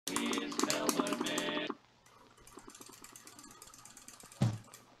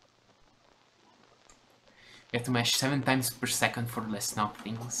You have to mash 7 times per second for less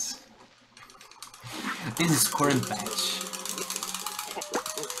knockings. This is current patch.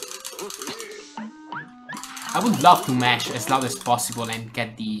 I would love to mash as loud as possible and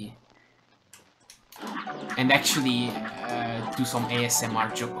get the... and actually do some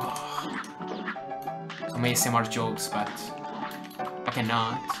ASMR jokes, but I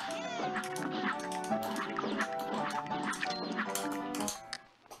cannot.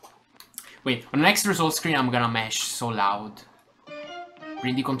 Wait, on the next result screen I'm gonna mash so loud.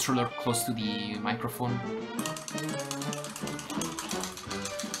 Bring the controller close to the microphone.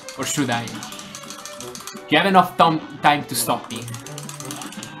 Or should I? You have enough time to stop me.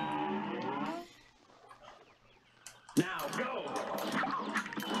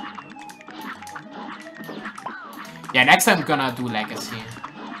 Yeah, next I'm gonna do Legacy.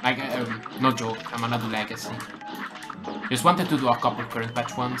 Like, no joke, I'm gonna do Legacy. Just wanted to do a couple current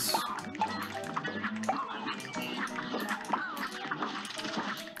patch ones.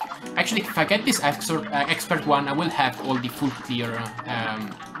 Actually, if I get this expert one, I will have all the full clear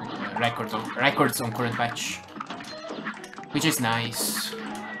records on current patch, which is nice.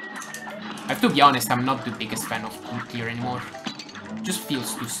 I have to be honest, I'm not the biggest fan of full clear anymore. It just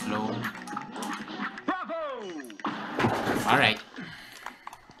feels too slow. Alright.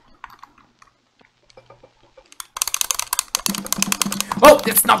 Oh,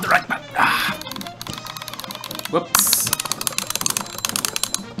 that's not the right button. Ah. Whoops.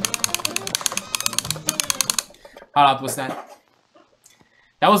 How loud was that?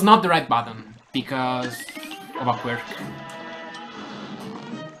 That was not the right button because of a quirk.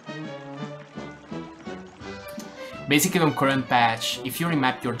 Basically on current patch, if you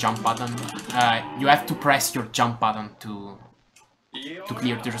remap your jump button, you have to press your jump button to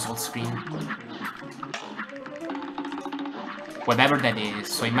clear the result screen. Whatever that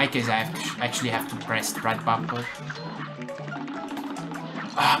is. So in my case I actually have to press the right bumper.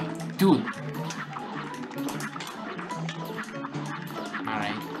 Ah, dude.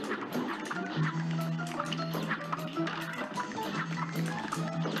 Alright.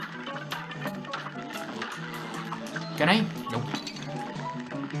 Can I? Nope.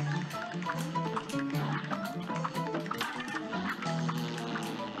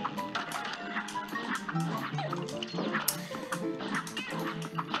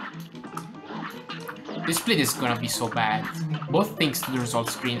 This split is gonna be so bad. Both thanks to the result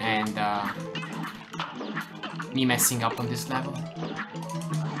screen and me messing up on this level.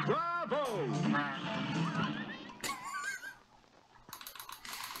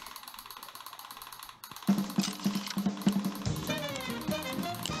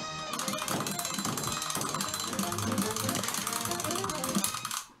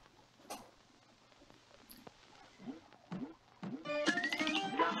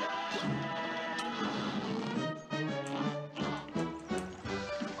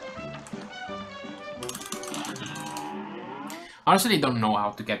 Honestly, don't know how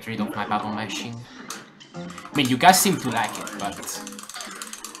to get rid of my button mashing. I mean, you guys seem to like it, but...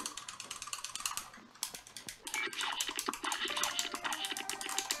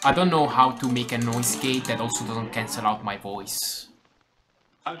 I don't know how to make a noise gate that also doesn't cancel out my voice.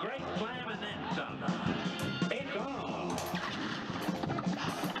 A great plan and then some.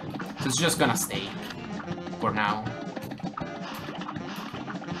 So it's just gonna stay for now.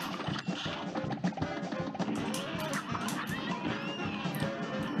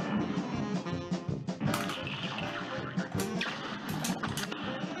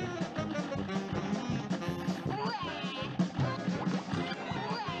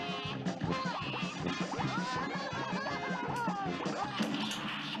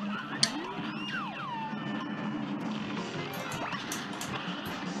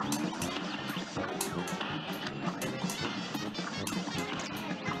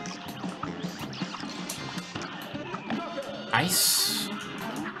 Nice.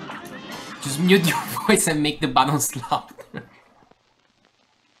 Just mute your voice and make the buttons loud.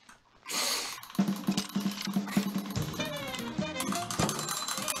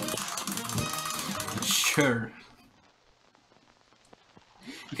 Sure.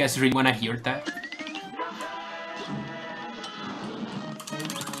 You guys really wanna hear that?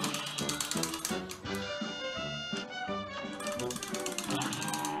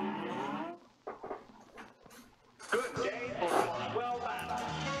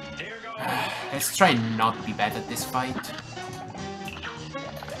 Let's try not to be bad at this fight.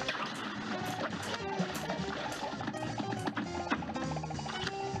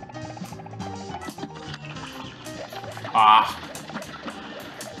 Ah.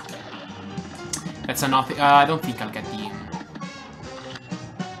 That's a nothing. I don't think I'll get the...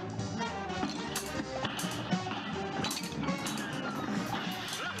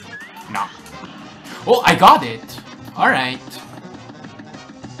 Oh, I got it! Alright.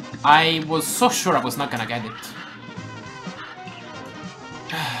 I was so sure I was not gonna get it.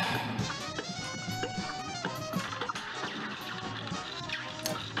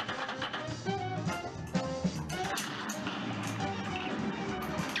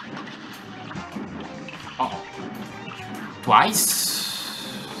 Uh-oh.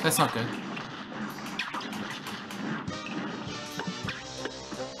 Twice? That's not good.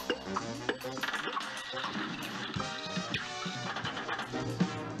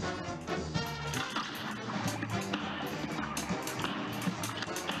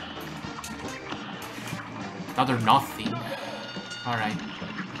 Another nothing. Alright.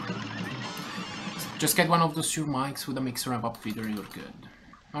 Just get one of those sure mics with a mixer and up feeder, you're good.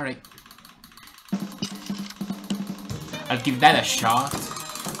 Alright. I'll give that a shot.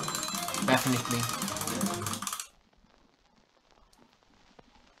 Definitely.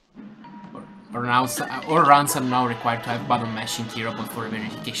 All rounds are now required to have button mashing clearable for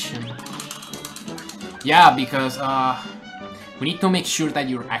verification. Yeah, because we need to make sure that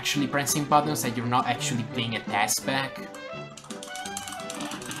you're actually pressing buttons, that you're not actually playing a task back.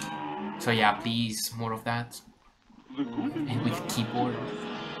 So yeah, please, more of that. And with keyboard.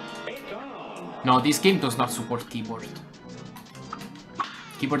 No, this game does not support keyboard.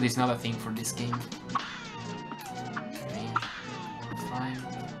 Keyboard is not a thing for this game. 3, 5.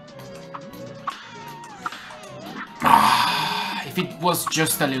 If it was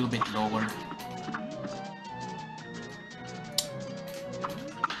just a little bit lower.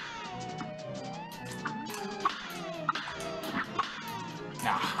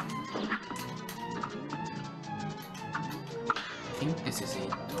 I think this is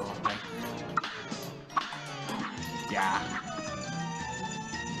it though, like... Yeah.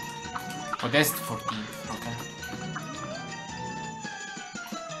 Oh, that's the 14th, okay.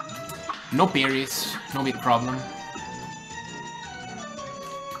 No parries, no big problem.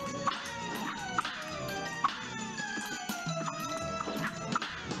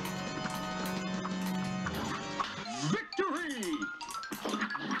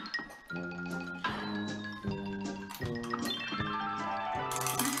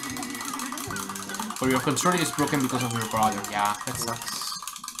 Or your controller is broken because of your brother. Yeah, that sucks.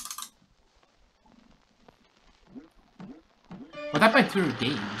 What happened to your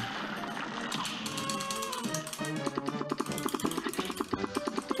game?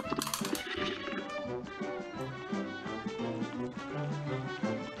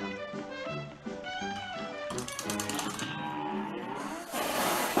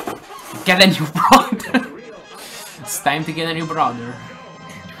 Get a new brother! It's time to get a new brother.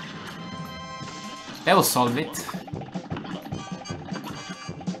 That will solve it.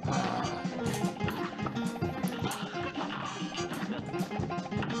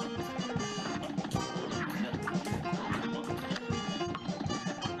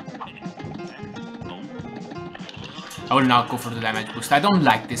 I will now go for the damage boost. I don't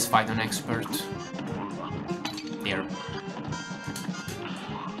like this fight on expert. There.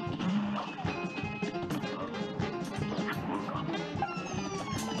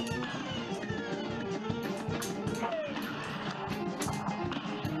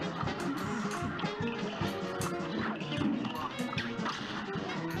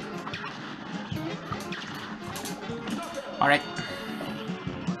 Alright.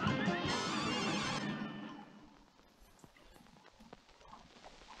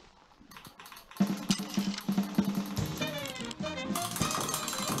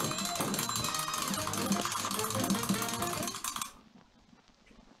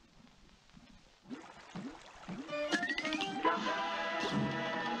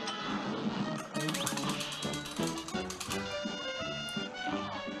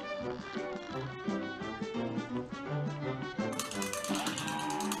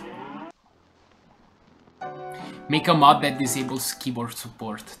 Make a mod that disables keyboard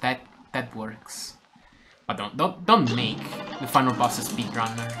support. That works. But don't make the final boss a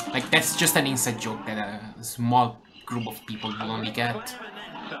speedrunner. Like, that's just an inside joke that a small group of people will only get.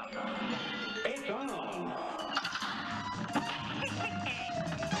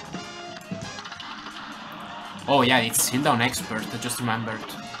 Oh yeah, it's Hill Down Expert, I just remembered.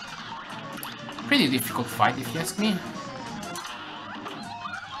 Pretty difficult fight if you ask me.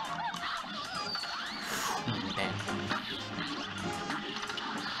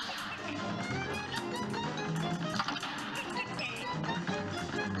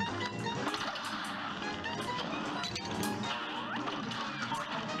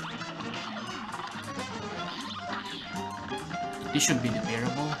 This should be the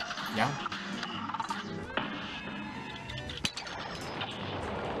variable, yeah.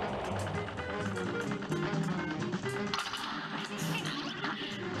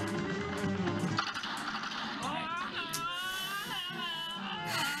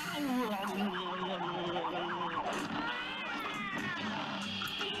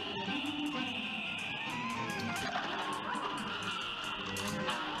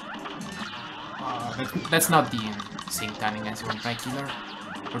 That's not the same timing as one by killer.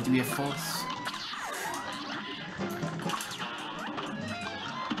 Or do we have false?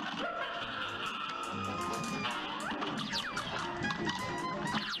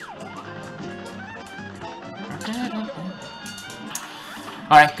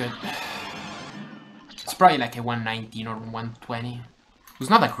 Alright, good. It's probably like a 119 or 120. It was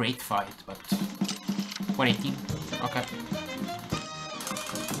not a great fight, but 118. Okay.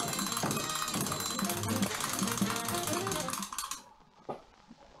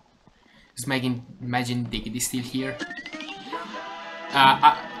 Just imagine Diggity is still here.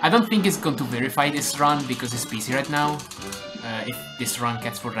 I don't think it's going to verify this run because it's busy right now. If this run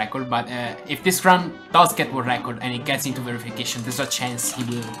gets for record, but if this run does get for record and it gets into verification, there's a chance he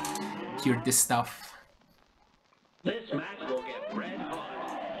will hear this stuff. This match will get red hot.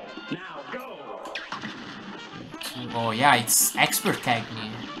 Now go. Oh yeah, it's expert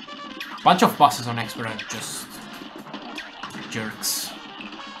Cagney. Bunch of bosses on expert are just jerks.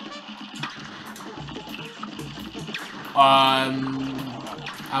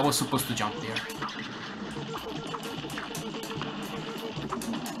 I was supposed to jump there.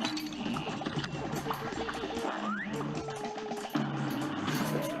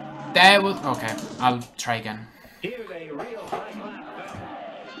 That was okay. I'll try again. Here's a real high-class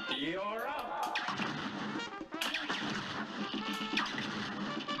battle. You're up.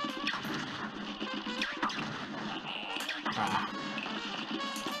 Ah.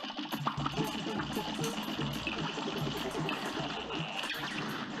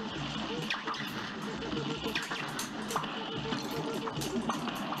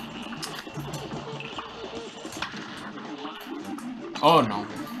 Oh no.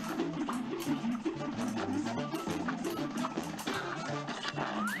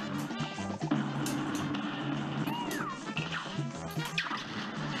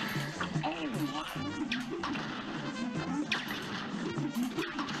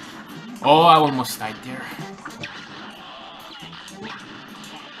 Oh, I almost died there.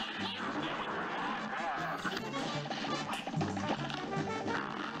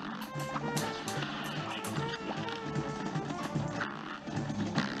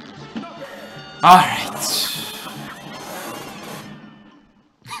 Alright.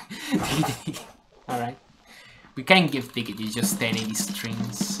 Alright. We can give Diggity just 1080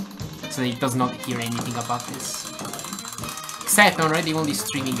 streams, so he does not hear anything about this. Except I'm already only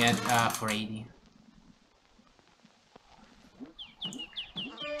streaming at 480.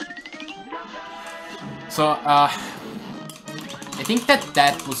 So, I think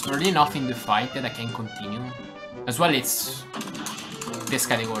that was early enough in the fight that I can continue. As well, it's this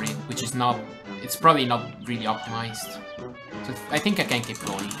category, which is not... It's probably not really optimized. So I think I can keep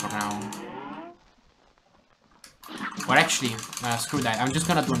going for now. Or actually, screw that. I'm just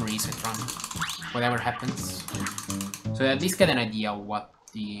gonna do a reset run. Whatever happens. So at least get an idea of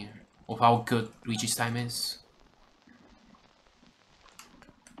of how good Luigi's time is.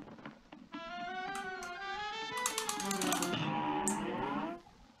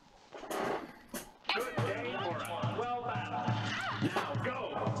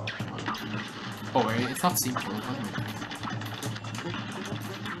 Oh, it's not simple.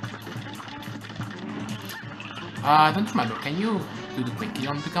 I don't remember. Can you do the quick kill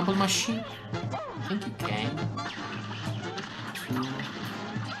on the Gumball machine? I think you can. 2, 3,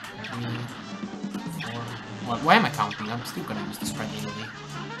 4. Why am I counting? I'm still gonna use the spread anyway.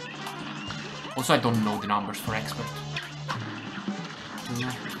 Also, I don't know the numbers for expert. 2.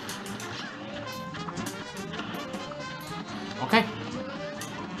 Okay.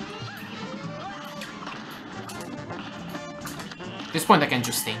 At this point, I can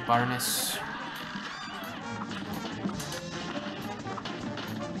just stay in Baroness.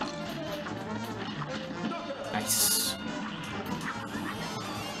 Nice.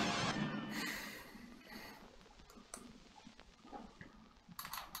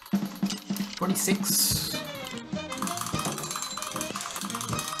 $46.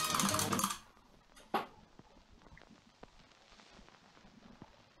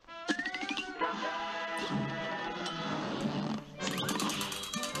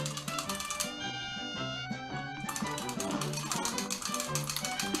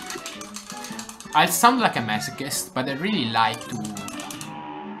 I sound like a masochist, but I really like to...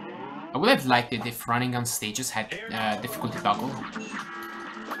 I would have liked it if running on stages had difficulty toggle.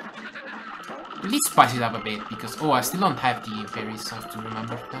 At least spice it up a bit, because... Oh, I still don't have the fairies, so I have to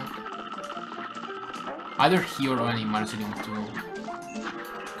remember that. Either here or in Mario 2.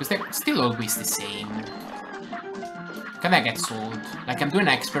 Because they're still always the same. Kinda get sold. Like, I'm doing an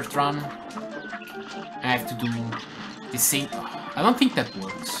expert run. I have to do the same... I don't think that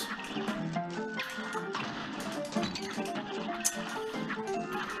works.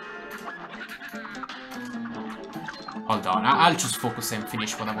 Hold on, I'll just focus and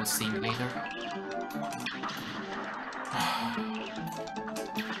finish what I was saying later.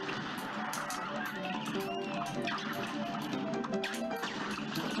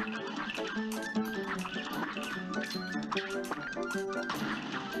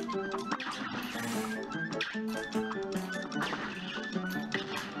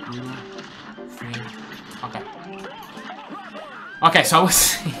 Okay, so I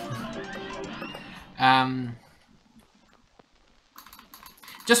was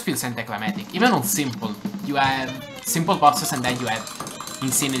just feels anticlimactic. Even on simple, you have simple bosses and then you have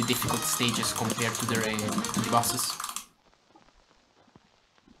insanely difficult stages compared to the bosses.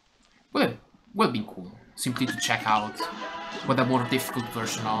 Would have been cool, simply to check out what a more difficult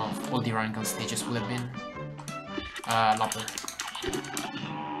version of all the Rankin stages would have been. Lopper.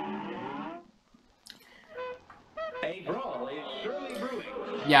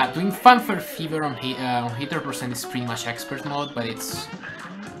 Yeah, doing Fanfare Fever on Hater % is pretty much expert mode, but it's...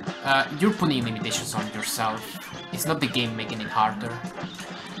 you're putting limitations on yourself. It's not the game making it harder.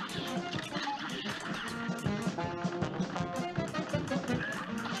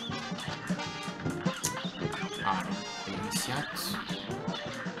 Ah, this yet.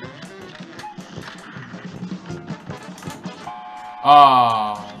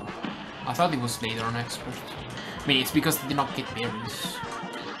 Oh, I thought it was later on expert. I mean, it's because they did not get berries.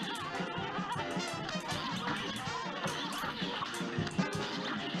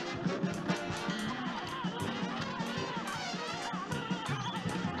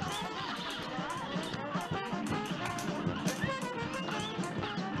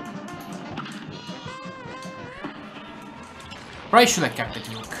 Probably should have kept the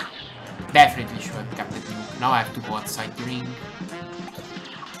nuke. Definitely should have kept the nuke. Now I have to go outside the ring.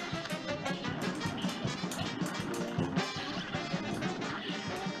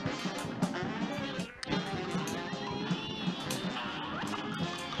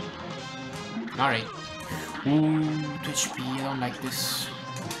 Alright. Ooh, 2 HP, I don't like this.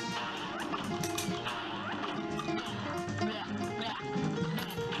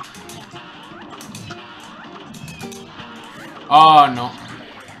 Oh no.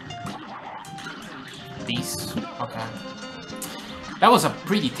 These. Okay. That was a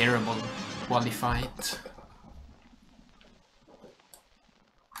pretty terrible quali fight.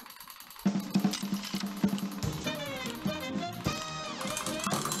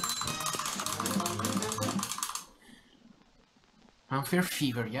 Unfair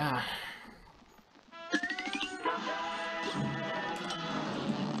Fever, yeah.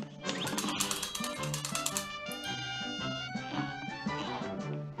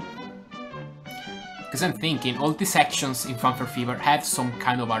 Because I'm thinking, all the sections in Fanfare Fever have some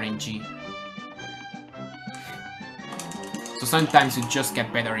kind of RNG. So sometimes you just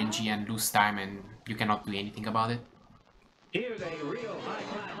get better RNG and lose time and you cannot do anything about it. Here's a real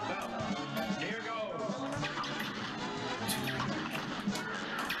high-class battle. Here goes.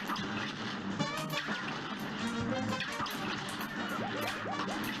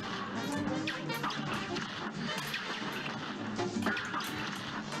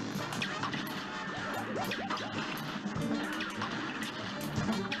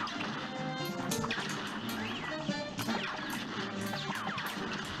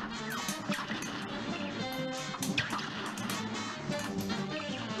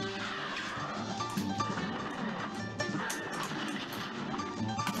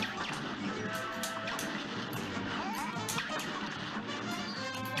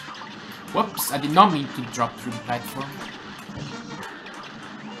 Whoops, I did not mean to drop through the platform.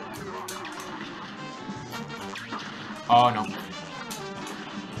 Oh no.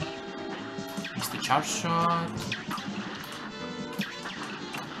 Missed the charge shot.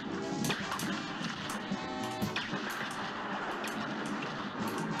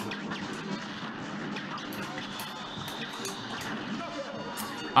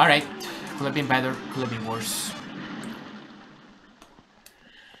 Alright, could have been better, could have been worse.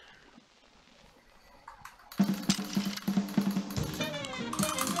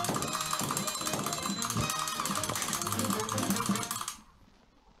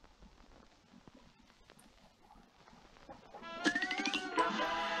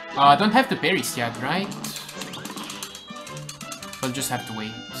 I don't have the berries yet, right? I'll just have to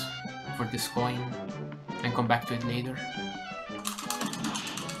wait for this coin and come back to it later.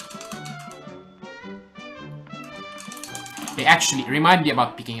 They actually remind me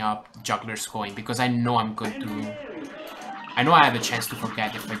about picking up Juggler's coin because I know I'm going to... I know I have a chance to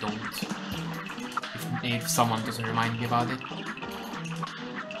forget if I don't. If someone doesn't remind me about it.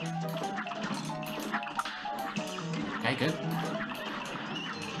 Okay, good.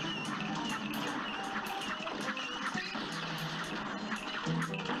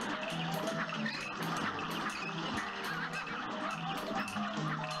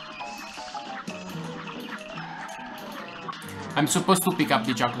 I'm supposed to pick up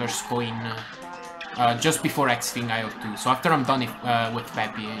the juggler's coin just before exiting IO2. So after I'm done with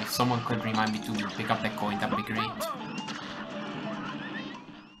Peppy, if someone could remind me to pick up that coin, that'd be great.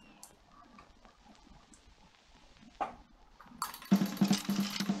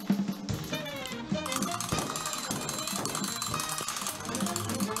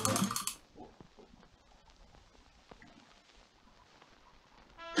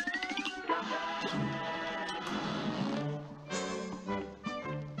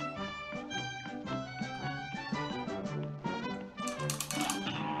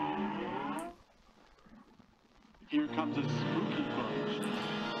 Here comes a spooky bunch.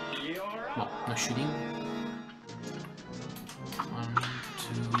 No, no shooting. 1,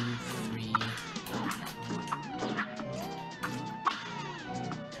 2, 3.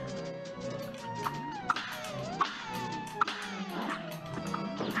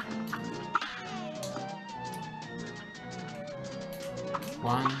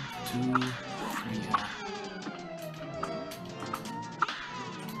 One, two, three.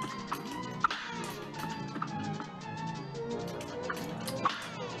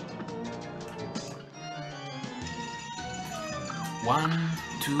 One,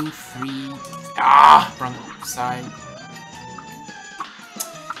 two, three. Ah, wrong side.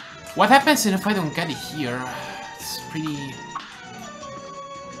 What happens if I don't get it here? It's pretty.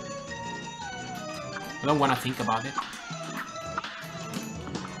 I don't want to think about it.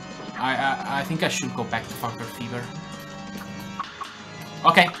 I think I should go back to Funker Fever.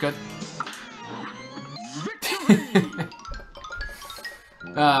 Okay, good.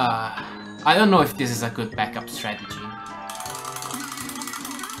 I don't know if this is a good backup strategy.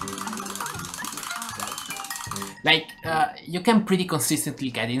 Like, you can pretty consistently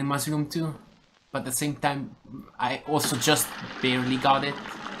get in Mushroom too, but at the same time, I also just barely got it.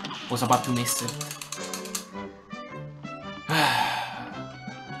 Was about to miss it.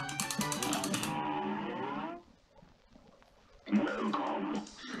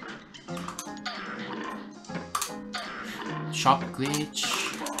 Shop glitch.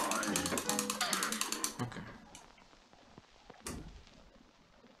 Okay.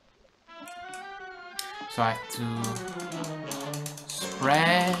 So I have to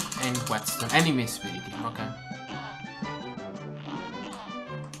spread and whetstone. Any invisibility. Okay.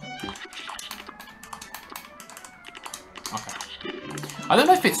 Okay. I don't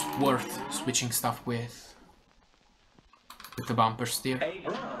know if it's worth switching stuff with the bumpers there.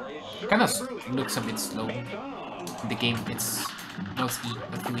 Kind of looks a bit slow. In the game, it does eat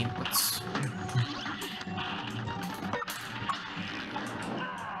a few inputs.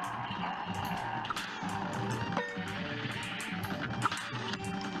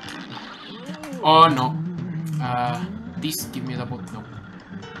 Oh no. This give me the boat. No.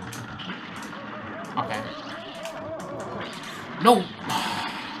 Okay. No!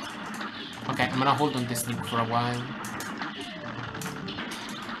 Okay, I'm gonna hold on this thing for a while.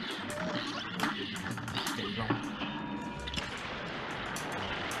 There you go.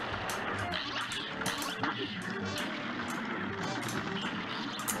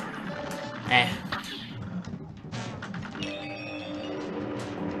 Eh.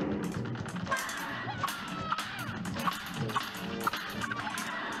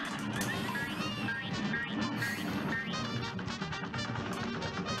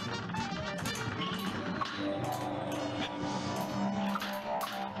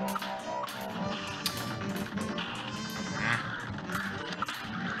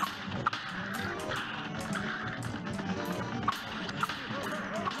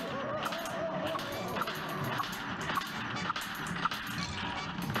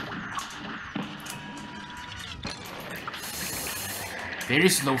 Very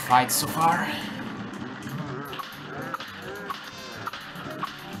slow fight so far.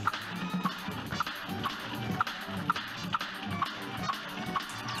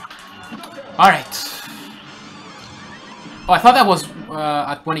 Alright. Oh, I thought that was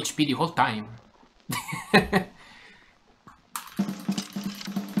at 1 HP the whole time.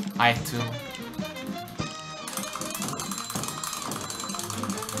 I had to.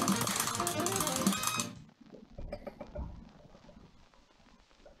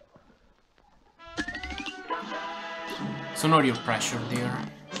 So no real pressure there.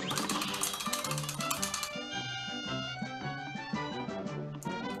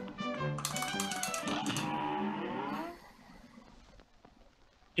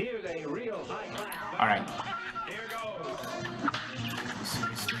 Here's a real high class. All right. Here goes.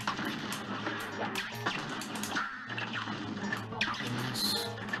 Seriously. Goodness.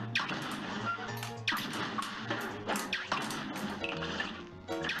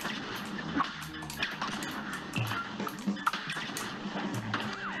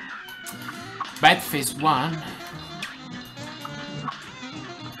 Bad phase 1.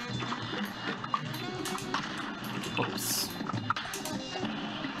 Oops.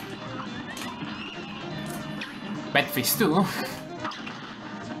 Bad phase 2.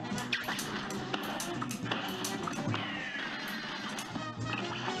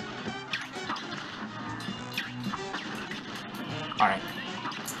 Alright.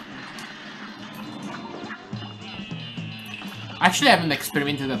 Actually, I haven't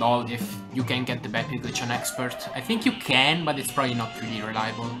experimented at all if you can get the backpack glitch on expert. I think you can, but it's probably not really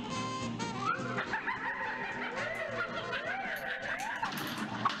reliable.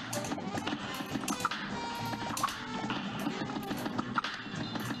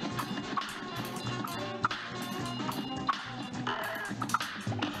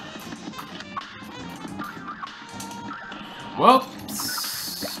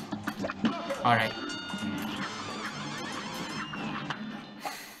 Whoops! Alright.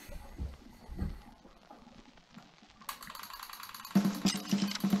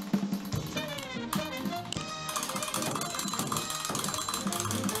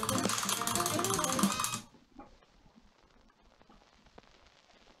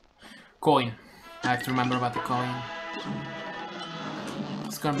 Coin. I have to remember about the coin.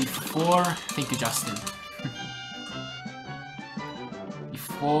 It's gonna be 4. Thank you, Justin.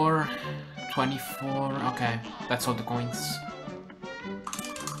 4, 24. Okay, that's all the coins.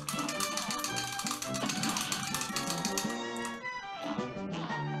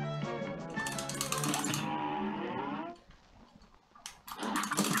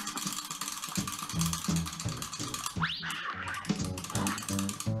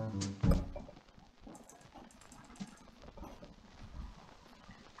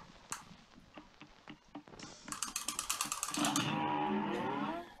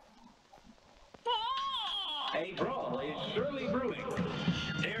 A brawl is surely brewing.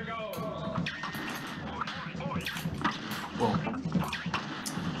 Here goes. Whoa.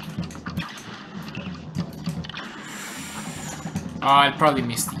 Oh, I'll probably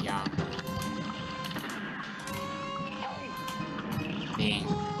miss the thing.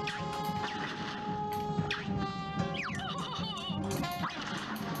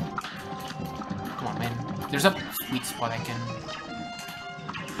 Come on, man. There's a sweet spot I can...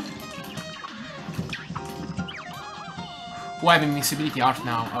 Oh, I have invincibility art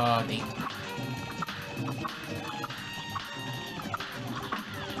now. Dang.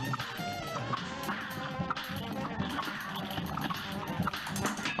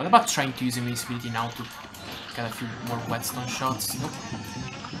 What about trying to use invincibility now to get a few more whetstone shots? Nope.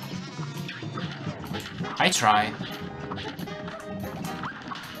 I tried.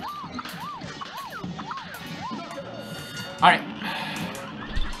 Alright.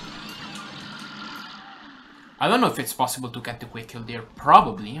 I don't know if it's possible to get the quick kill there.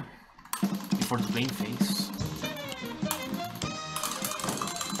 Probably. Before the plane phase.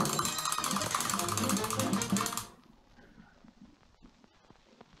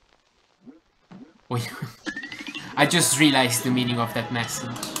 Wait. I just realized the meaning of that message.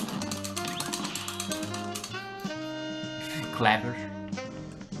 Clever.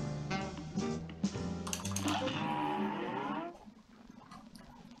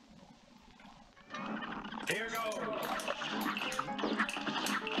 Here goes.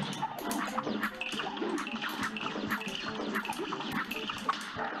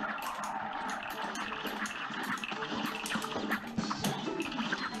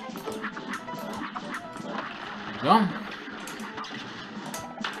 Go.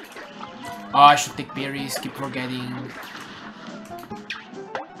 Oh, I should take berries, keep forgetting.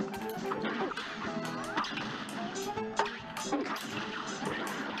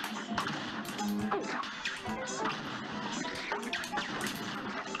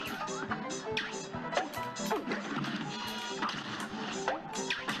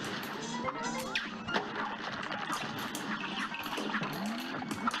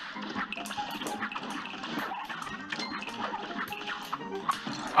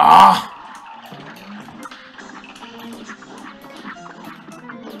 Ah!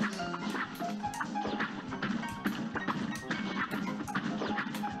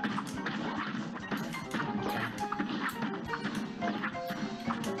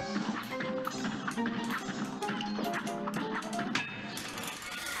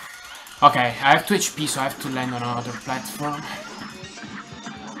 Okay, I have 2 HP, so I have to land on another platform.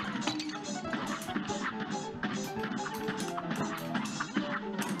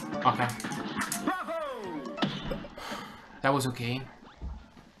 Okay. That was okay.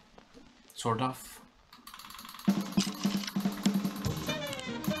 Sort of.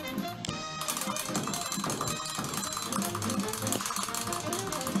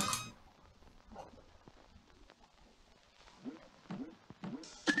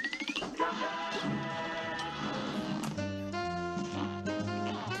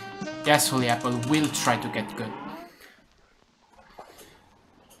 Yes, Holy Apple will try to get good.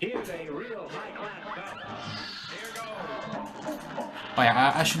 Here's a real high-class battle. Here goes. Oh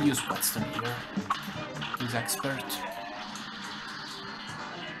yeah, I should use Whetstone here. He's expert.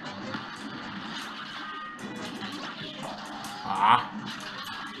 Ah.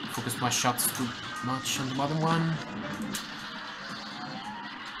 Focus my shots too much on the bottom one.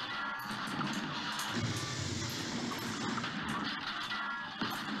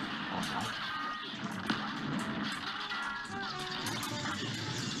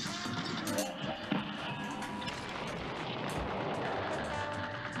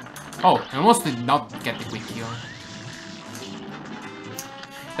 Oh, I almost did not get the quick heal.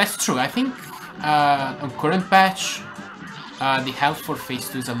 That's true, I think on current patch the health for phase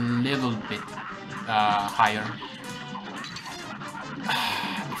 2 is a little bit higher.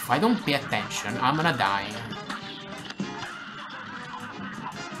 If I don't pay attention, I'm gonna die.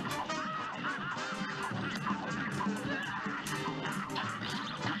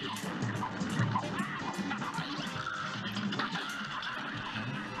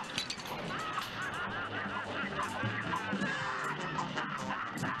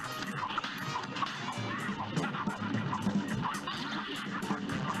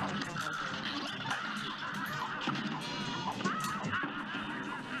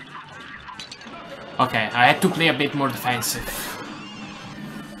 Okay, I had to play a bit more defensive.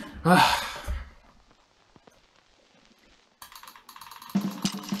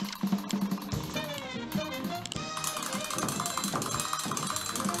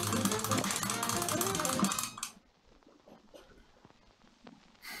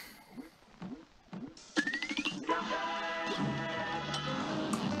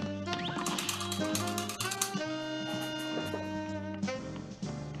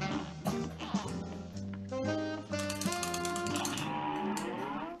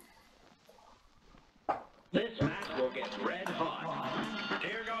 This match will get red hot.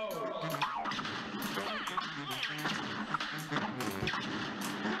 Here goes.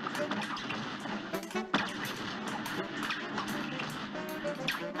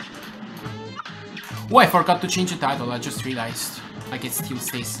 Oh, I forgot to change the title, I just realized. Like it still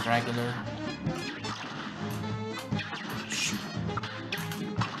stays regular. Shoot.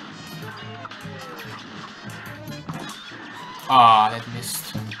 Ah, that missed.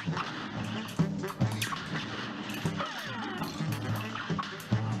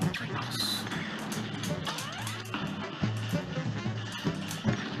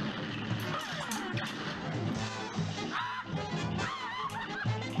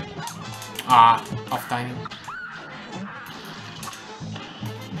 Ah, off timing.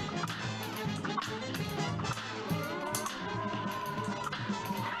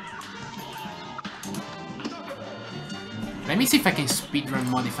 Let me see if I can speedrun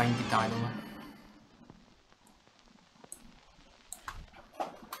modifying the title.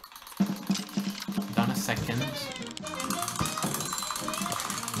 Done a second.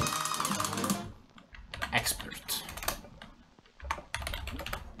 Expert.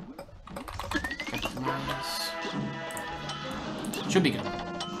 Nice. Should be good.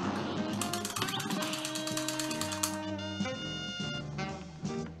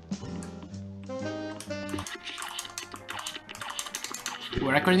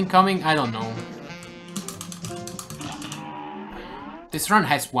 Record incoming? I don't know. This run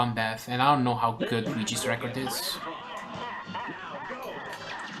has one death, and I don't know how good Luigi's record is.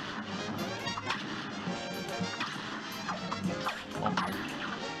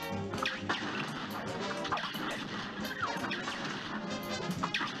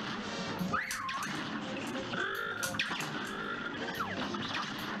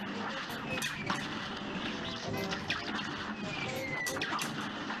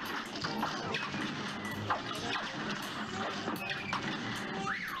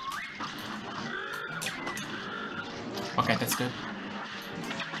 Okay, that's good.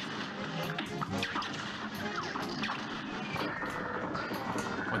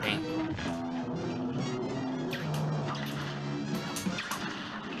 Okay.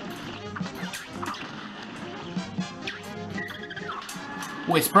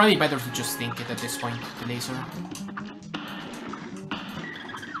 Oh, it's probably better to just think it at this point, the laser.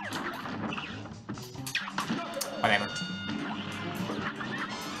 Whatever.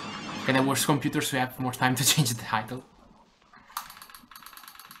 Okay, the worst computers, we have more time to change the title.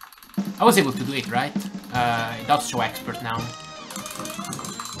 I was able to do it, right? It does show expert now.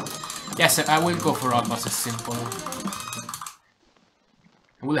 Yes, I will go for odd bosses simple.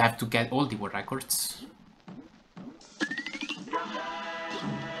 I will have to get all the world records.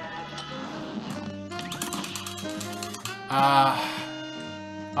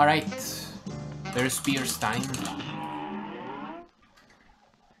 Alright. There's Spears time.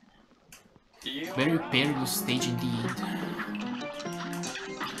 Very perilous stage indeed.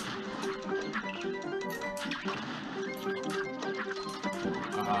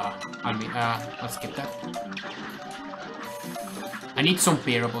 I'll skip that. I need some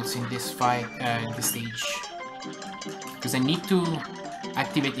parables in this fight, in this stage. Because I need to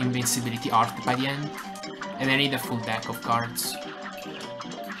activate invincibility art by the end. And I need a full deck of cards.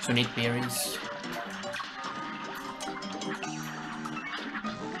 So I need parries.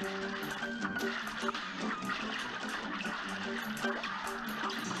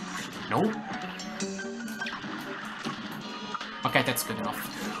 No. Okay, that's good enough.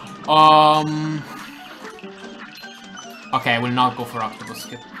 Okay, I will not go for octopus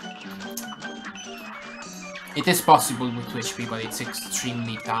skip. It is possible with 2 HP, but it's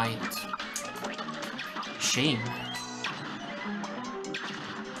extremely tight. Shame.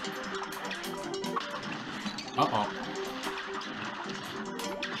 Uh-oh.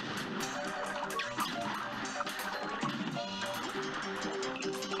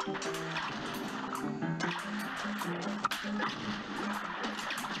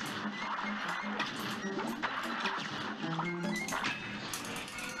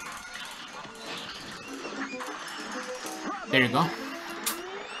 There you go.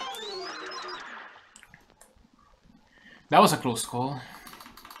 That was a close call.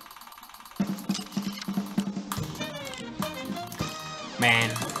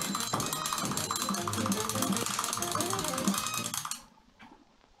 Man.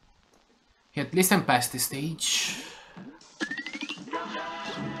 At least I'm past this stage.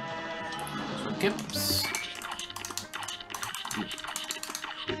 So Gips.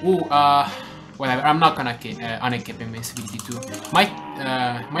 Ooh, whatever. I'm not gonna unequip invincibility too.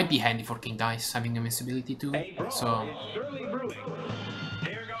 Might be handy for King Dice having invincibility too. So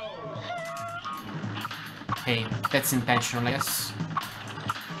hey, that's intentional, I guess.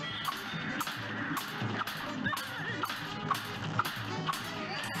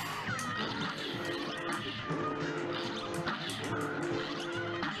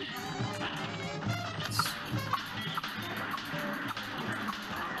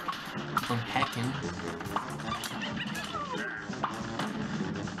 Keep on hacking.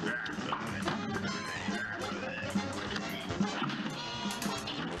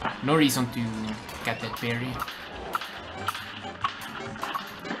 No reason to get that parry.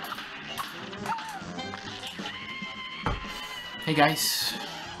 Hey guys.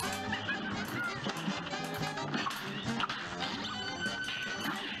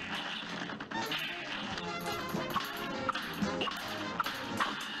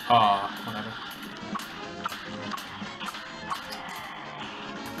 Whatever.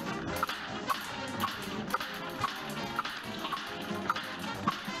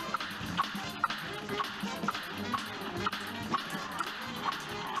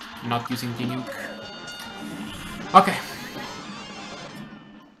 Not using the nuke. Okay.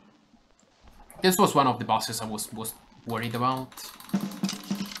 This was one of the bosses I was worried about.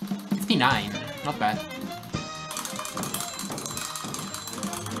 59, not bad.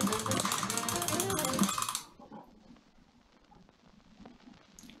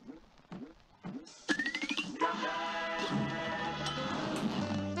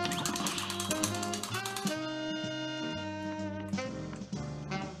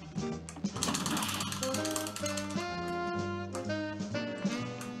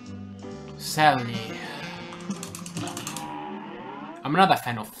 Sally. I'm not a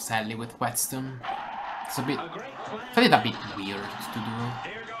fan of Sally with Whetstone. It's a bit... I find it a bit weird to do.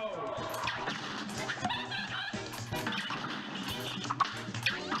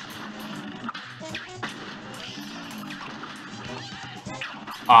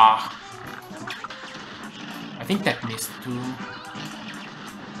 Ah. I think that missed too.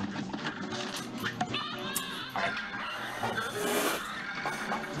 Alright.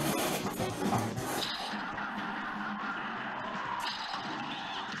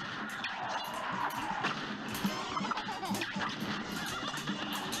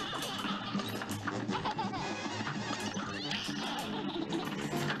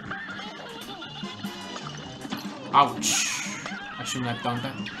 Ouch. I shouldn't have done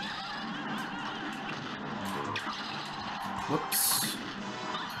that. Whoops.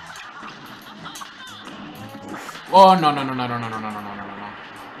 Oh no no no no no no no no no no no no.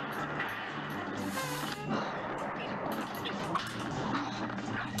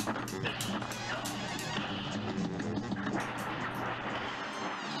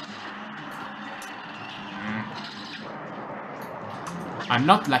 I'm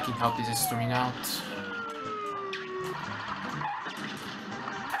not liking how this is turning out.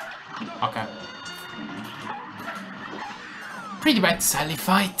 Okay. Pretty bad Sally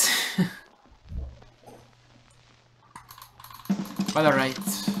fight. But alright.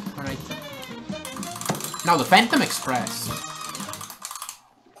 Alright. Now the Phantom Express.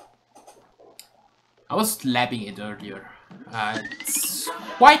 I was labbing it earlier. It's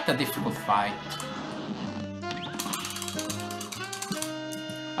quite a difficult fight.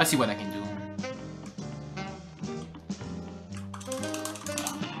 I'll see what I can do.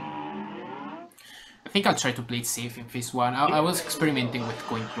 I think I'll try to play it safe in phase 1. I was experimenting with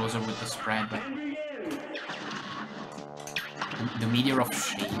going closer with the spread, but... The Meteor of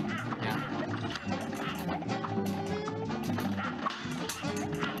Shame, yeah.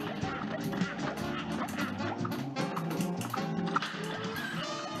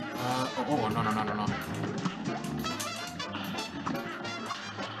 Oh, no.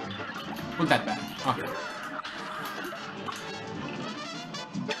 Pull that back. Okay.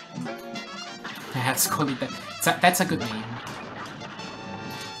 Let's call it that. That's a good name.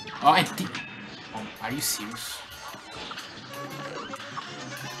 Oh, oh, are you serious?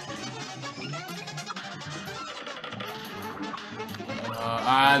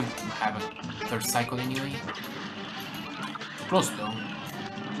 I'll have a third cycle anyway. Close though.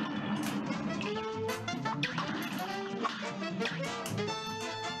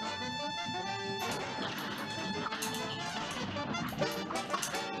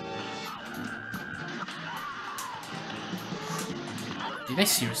 Did I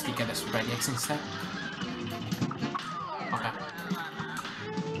seriously get a spread X instead? Okay.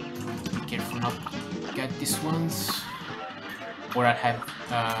 Be careful not to get these ones. Or I have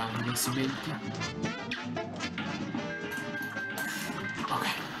invincibility.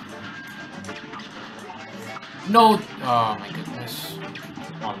 Okay. No! Oh my goodness.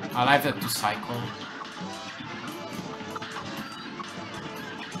 Well, I'll have that to cycle.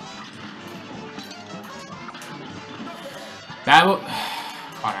 That was...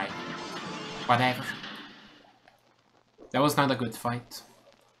 Alright. Whatever. That was not a good fight.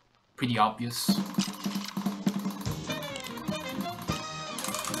 Pretty obvious.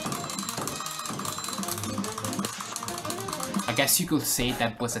 I guess you could say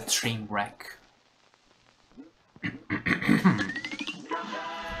that was a train wreck.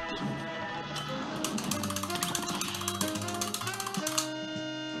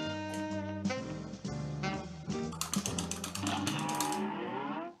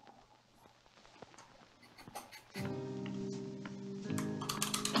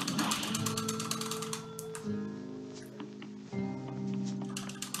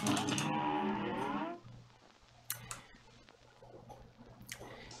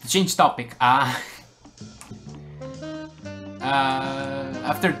 Change topic.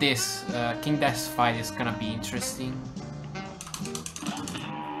 After this, King Dash fight is gonna be interesting.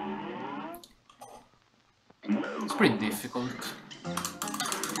 It's pretty difficult.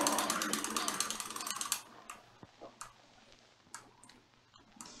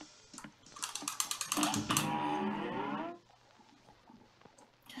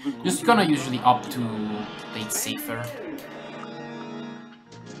 Just gonna usually opt to play it safer.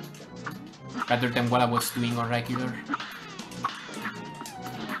 Rather than what I was doing on regular.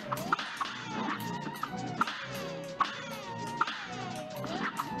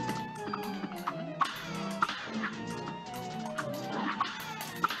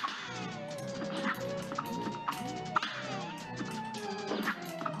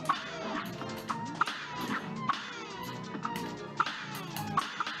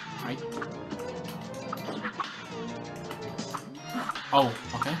 Right. Oh,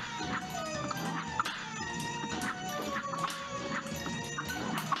 okay.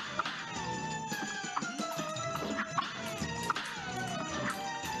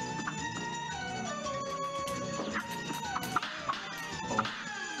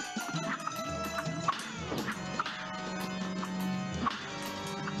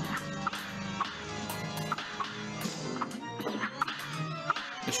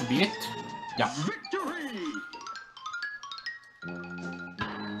 That should be it. Yeah. Victory!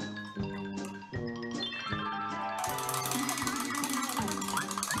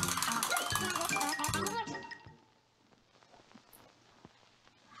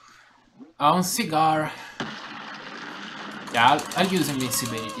 On Cigar. Yeah, I'll use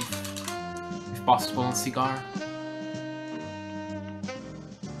invincibility if possible on Cigar.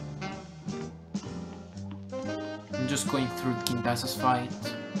 I'm just going through King Dax's fight.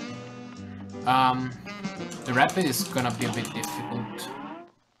 The rapid is gonna be a bit difficult.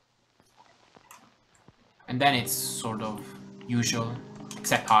 And then it's sort of usual,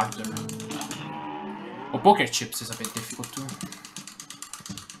 except harder. Or poker chips is a bit difficult too.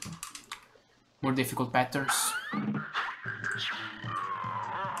 more difficult patterns.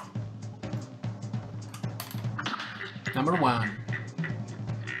 Number 1.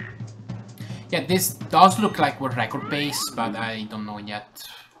 Yeah, this does look like world record pace, but I don't know yet.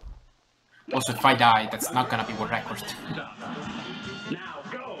 Also, if I die, that's not gonna be world record. Now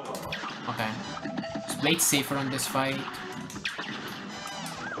go. Okay. Is Blade safer on this fight?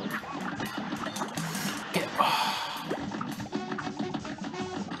 Get...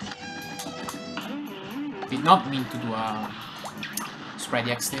 Did not mean to do a spread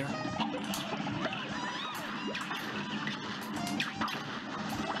X there.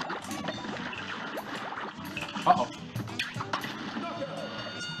 Uh-oh.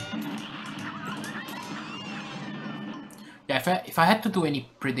 Yeah, if I had to do any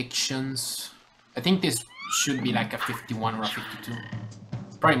predictions, I think this should be like a 51 or a 52.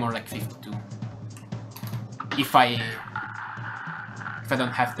 Probably more like 52. If I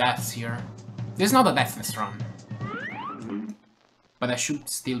don't have deaths here. This is not a deathless run. But I should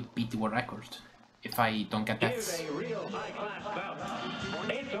still beat the world record if I don't get deaths. Give a real high-class bout.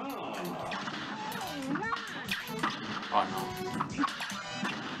 It's on. Oh no.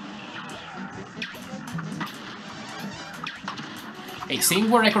 Hey, saying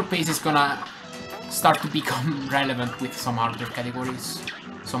world record pace is gonna start to become relevant with some harder categories.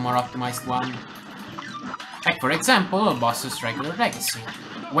 Some more optimized one. Like for example, boss's regular legacy.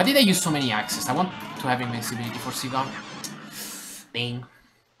 Why did I use so many axes? I want to have invincibility for Siga. Dang.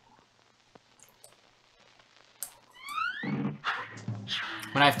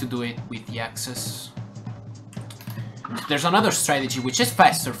 But I have to do it with the axes. There's another strategy which is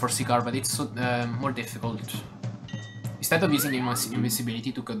faster for Cigar, but it's more difficult. Instead of using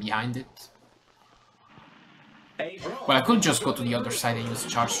invincibility to go behind it. Well, I could just go to the other side and use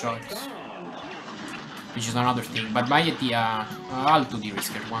charge shots. Which is another thing, but my idea... I'll do the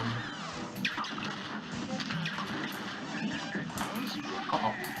riskier one.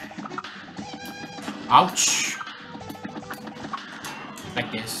 Uh-oh. Ouch!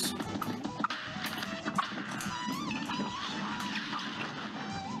 Like this.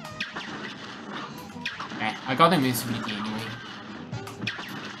 I got invincibility anyway.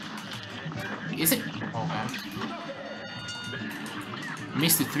 Is it? Okay.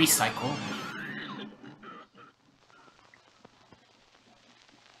 Missed the 3 cycle.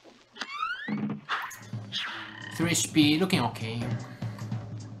 HP, looking okay.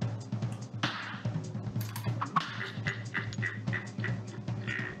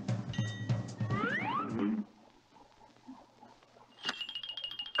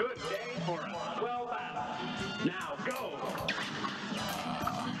 Good day for a well battle. Now go.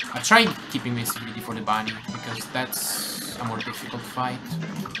 I tried keeping visibility for the bunny because that's a more difficult fight.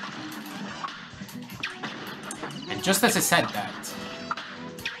 And just as I said that,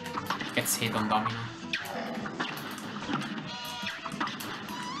 gets hit on Domino.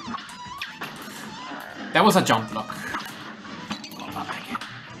 That was a jump block.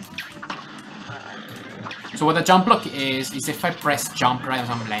 So what a jump block is if I press jump right as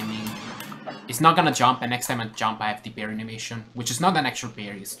I'm landing, it's not gonna jump, and next time I jump I have the parry animation, which is not an actual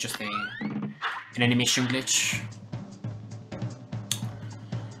parry, it's just an animation glitch.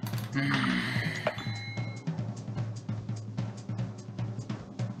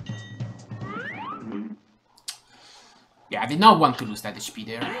 Yeah, I did not want to lose that HP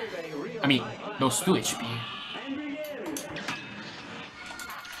there. I mean, those 2 HP.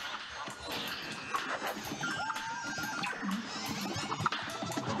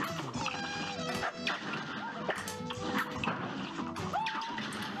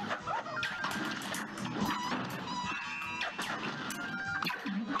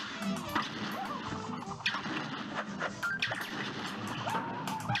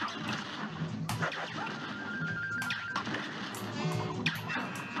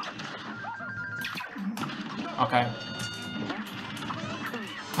 Okay.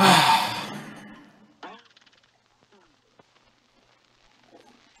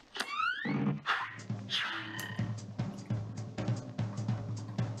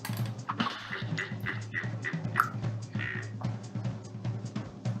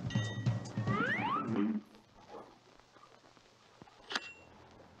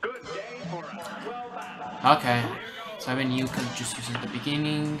 Okay. So I have a new can just use at the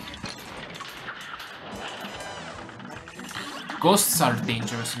beginning. Ghosts are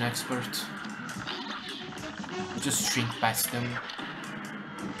dangerous in Expert. Just shrink past them.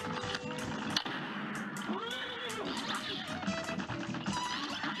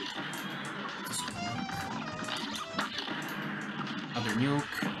 Another nuke.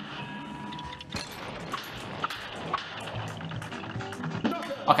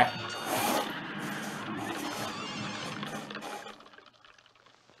 Okay.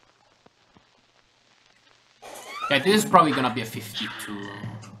 Yeah, this is probably gonna be a 52.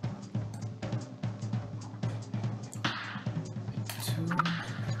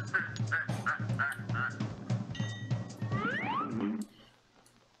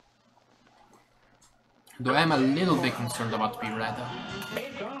 Though I'm a little bit concerned about Pirata.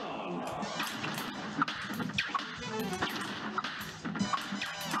 It's on.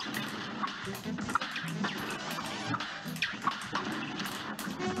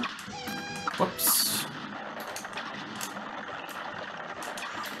 Whoops.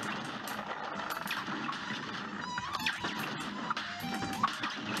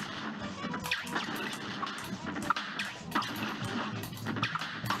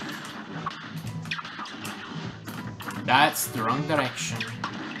 That's the wrong direction.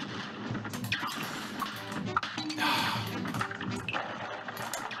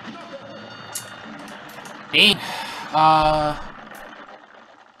 Dang.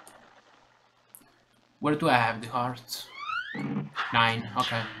 Where do I have the heart? 9,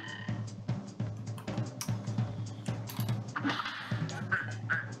 okay.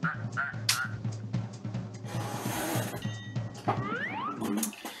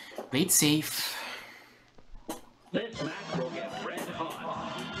 Play it safe. This match will get red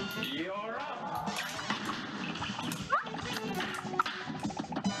hot. You're up.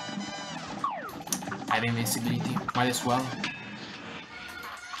 I have invincibility, might as well.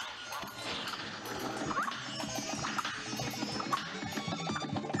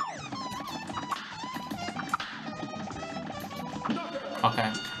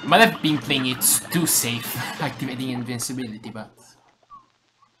 Okay, might have been playing it too safe, activating invincibility, but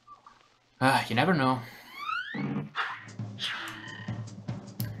you never know.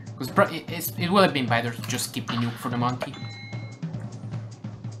 Because it would have been better to just keep the nuke for the monkey.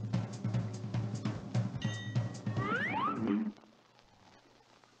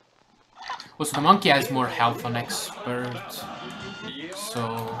 Also, the monkey has more health on expert,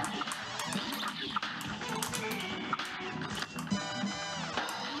 so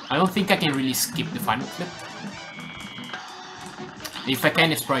I don't think I can really skip the final clip. If I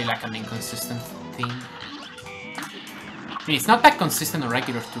can, it's probably like an inconsistent thing. I mean, it's not that consistent on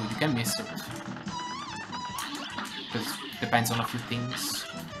regular too, you can miss it. Because it depends on a few things.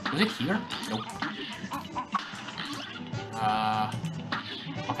 Was it here? Nope.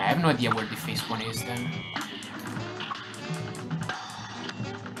 Okay, I have no idea where the face one is then.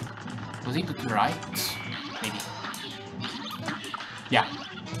 Was it to the right? Maybe. Yeah.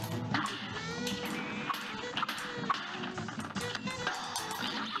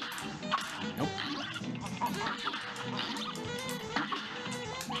 Nope.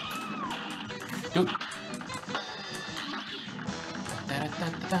 Dude.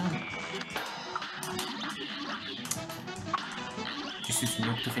 Just use the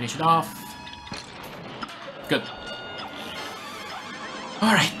nuke to finish it off. Good.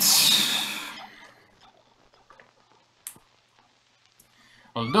 Alright.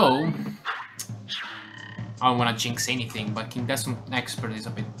 Although, I don't want to jinx anything, but King Desmond Expert is a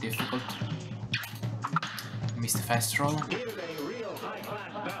bit difficult. Missed the fast roll. Here's a real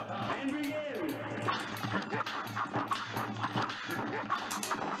high-class bout. And begin.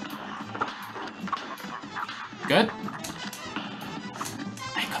 Good.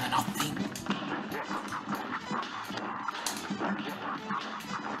 I got an up thing.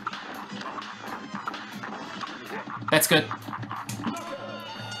 That's good.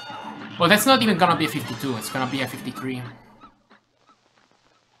 Well, that's not even gonna be a 52, it's gonna be a 53.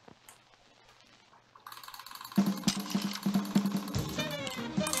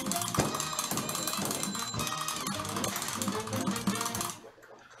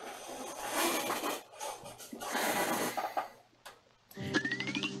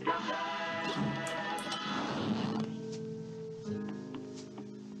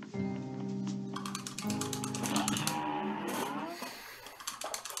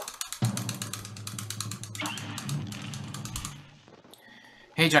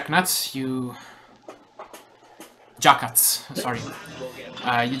 Hey Jacknuts, you... Jackats, sorry.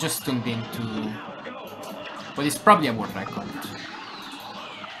 You just tuned into... Well, it's probably a world record.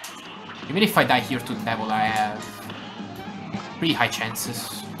 Even if I die here to the devil, I have pretty high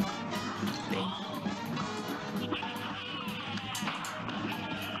chances.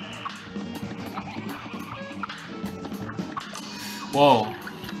 Whoa.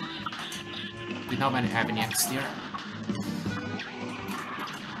 Did not have any X there.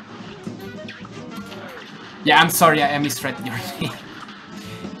 Yeah, I'm sorry, I misread your name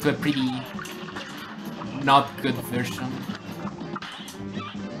to a pretty not good version.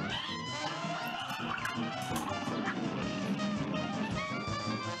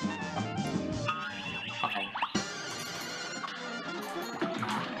 Okay.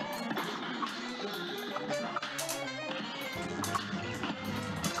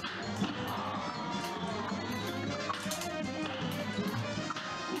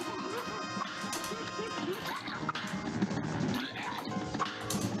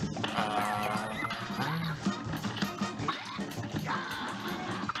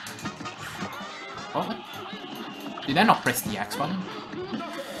 Oh, what? Did I not press the X button?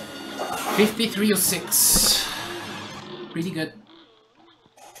 5306. Pretty good.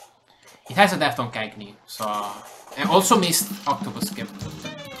 It has a death on Cagney, so... I also missed Octopus Skip.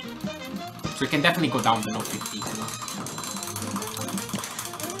 So it can definitely go down below 50.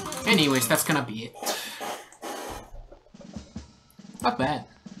 Anyways, that's gonna be it. Not bad.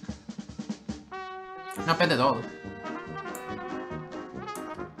 Not bad at all.